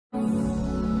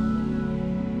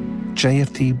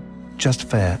JFD, just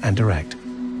fair and direct.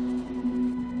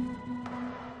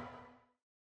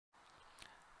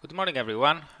 Good morning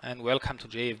everyone, and welcome to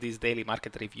JFD's daily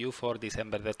market review for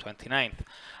December the 29th.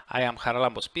 I am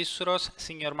Charalambos Pissouros,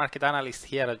 senior market analyst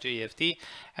here at JFD,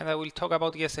 and I will talk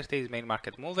about yesterday's main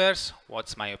market movers,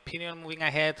 what's my opinion moving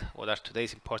ahead, what are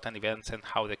today's important events and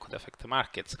how they could affect the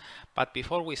markets. But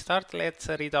before we start, let's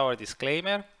read our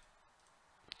disclaimer.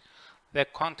 The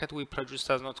content we produce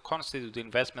does not constitute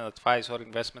investment advice or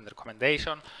investment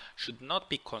recommendation, should not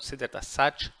be considered as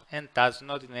such, and does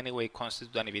not in any way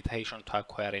constitute an invitation to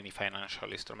acquire any financial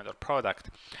instrument or product.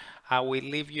 I will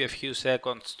leave you a few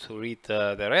seconds to read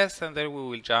the rest, and then we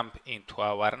will jump into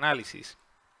our analysis.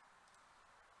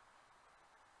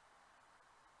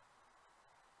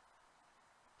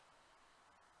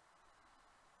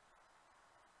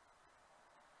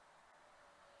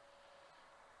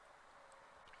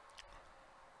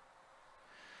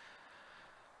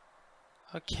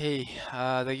 Okay,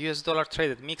 the US dollar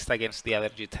traded mixed against the other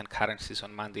G10 currencies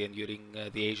on Monday and during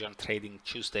the Asian trading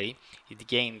Tuesday. It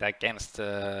gained against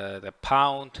the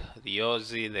pound, the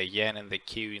Aussie, the yen and the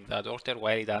Kiwi in that order,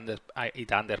 while it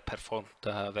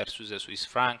underperformed versus the Swiss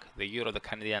franc, the euro, the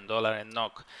Canadian dollar and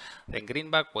NOK. The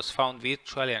greenback was found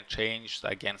virtually unchanged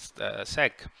against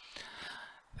SEK.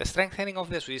 The strengthening of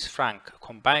the Swiss franc,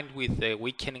 combined with the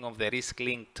weakening of the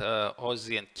risk-linked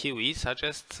Aussie and Kiwi,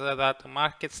 suggests that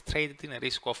markets traded in a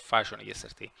risk-off fashion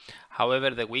yesterday.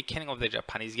 However, the weakening of the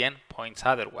Japanese yen points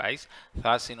otherwise.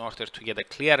 Thus, in order to get a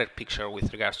clearer picture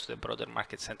with regards to the broader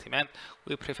market sentiment,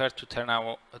 we prefer to turn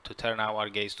our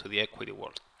gaze to the equity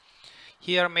world.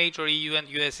 Here, major EU and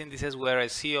US indices were a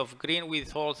sea of green,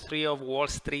 with all three of Wall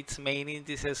Street's main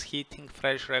indices hitting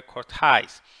fresh record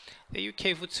highs. The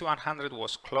UK FTSE 100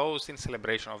 was closed in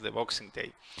celebration of the Boxing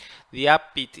Day. The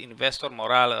upbeat investor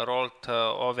morale rolled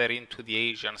over into the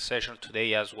Asian session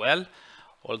today as well,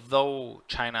 although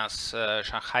China's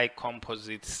Shanghai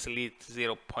Composite slid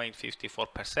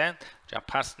 0.54%,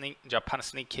 Japan's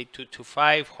Nikkei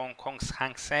 225, Hong Kong's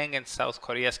Hang Seng and South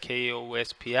Korea's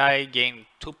KOSPI gained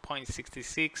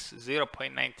 2.66,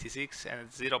 0.96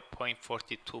 and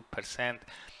 0.42%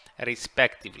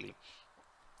 respectively.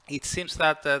 It seems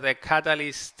that the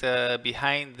catalyst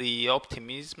behind the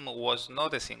optimism was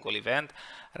not a single event,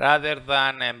 rather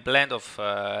than a blend of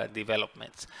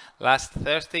developments. Last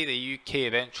Thursday, the UK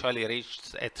eventually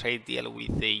reached a trade deal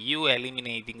with the EU,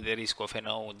 eliminating the risk of a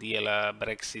no-deal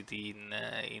Brexit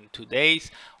in 2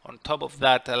 days. On top of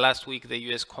that, last week the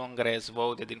US Congress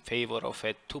voted in favor of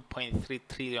a $2.3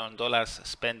 trillion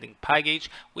spending package,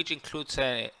 which includes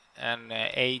an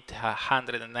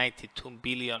 892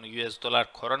 billion US dollar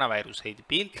coronavirus aid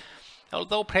bill.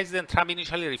 Although President Trump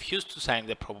initially refused to sign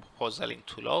the proposal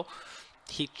into law,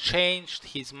 he changed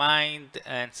his mind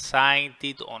and signed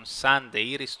it on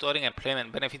Sunday, restoring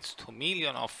employment benefits to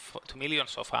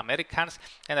millions of Americans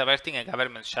and averting a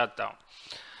government shutdown.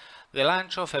 The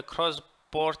launch of a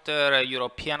cross-border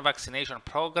European vaccination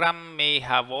program may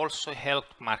have also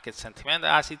helped market sentiment,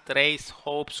 as it raised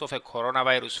hopes of a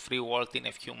coronavirus-free world in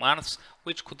a few months,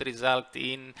 which could result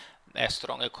in a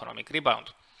strong economic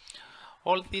rebound.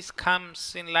 All this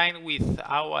comes in line with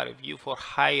our view for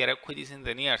higher equities in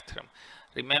the near term.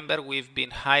 Remember, we've been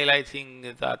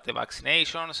highlighting that the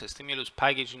vaccinations, a stimulus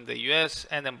package in the US,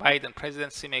 and the Biden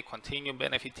presidency may continue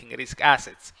benefiting risk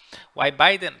assets. Why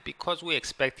Biden? Because we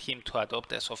expect him to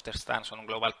adopt a softer stance on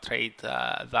global trade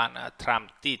than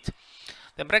Trump did.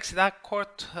 The Brexit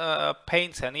Accord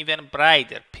paints an even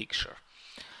brighter picture.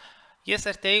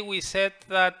 Yesterday, we said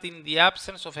that in the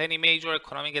absence of any major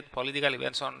economic and political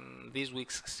events on this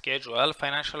week's schedule,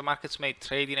 financial markets may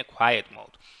trade in a quiet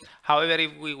mode. However,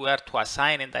 if we were to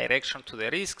assign a direction to the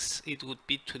risks, it would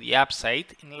be to the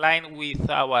upside, in line with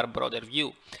our broader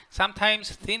view.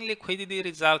 Sometimes thin liquidity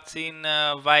results in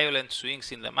violent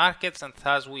swings in the markets, and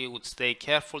thus we would stay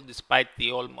careful despite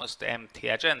the almost empty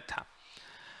agenda.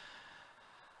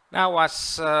 Now,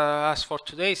 as for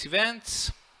today's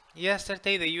events,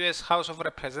 yesterday, the US House of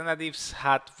Representatives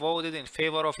had voted in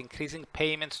favor of increasing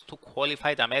payments to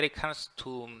qualified Americans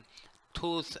to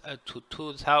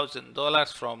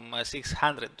 $2,000 from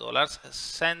 $600,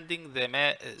 sending the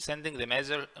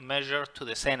measure to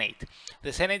the Senate.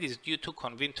 The Senate is due to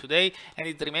convene today, and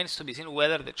it remains to be seen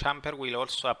whether the chamber will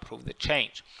also approve the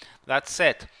change. That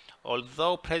said,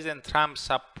 although President Trump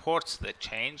supports the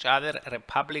change, other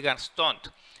Republicans don't.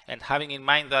 And having in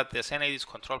mind that the Senate is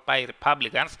controlled by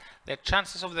Republicans, the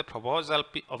chances of the proposal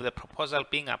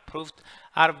being approved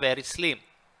are very slim.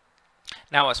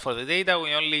 Now, as for the data,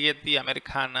 we only get the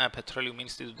American Petroleum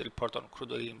Institute report on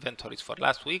crude oil inventories for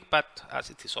last week, but as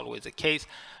it is always the case,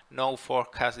 no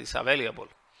forecast is available.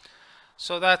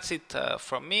 So that's it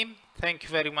from me. Thank you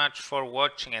very much for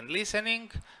watching and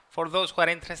listening. For those who are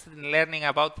interested in learning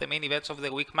about the main events of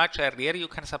the week much earlier, you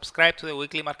can subscribe to the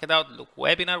Weekly Market Outlook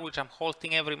webinar, which I'm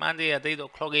holding every Monday at 8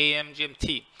 o'clock a.m.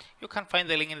 GMT. You can find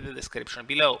the link in the description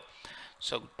below.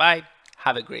 So goodbye,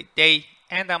 have a great day,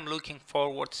 and I'm looking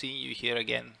forward to seeing you here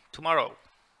again tomorrow.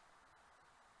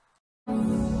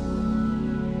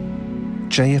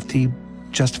 JFT,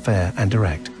 just fair and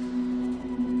direct.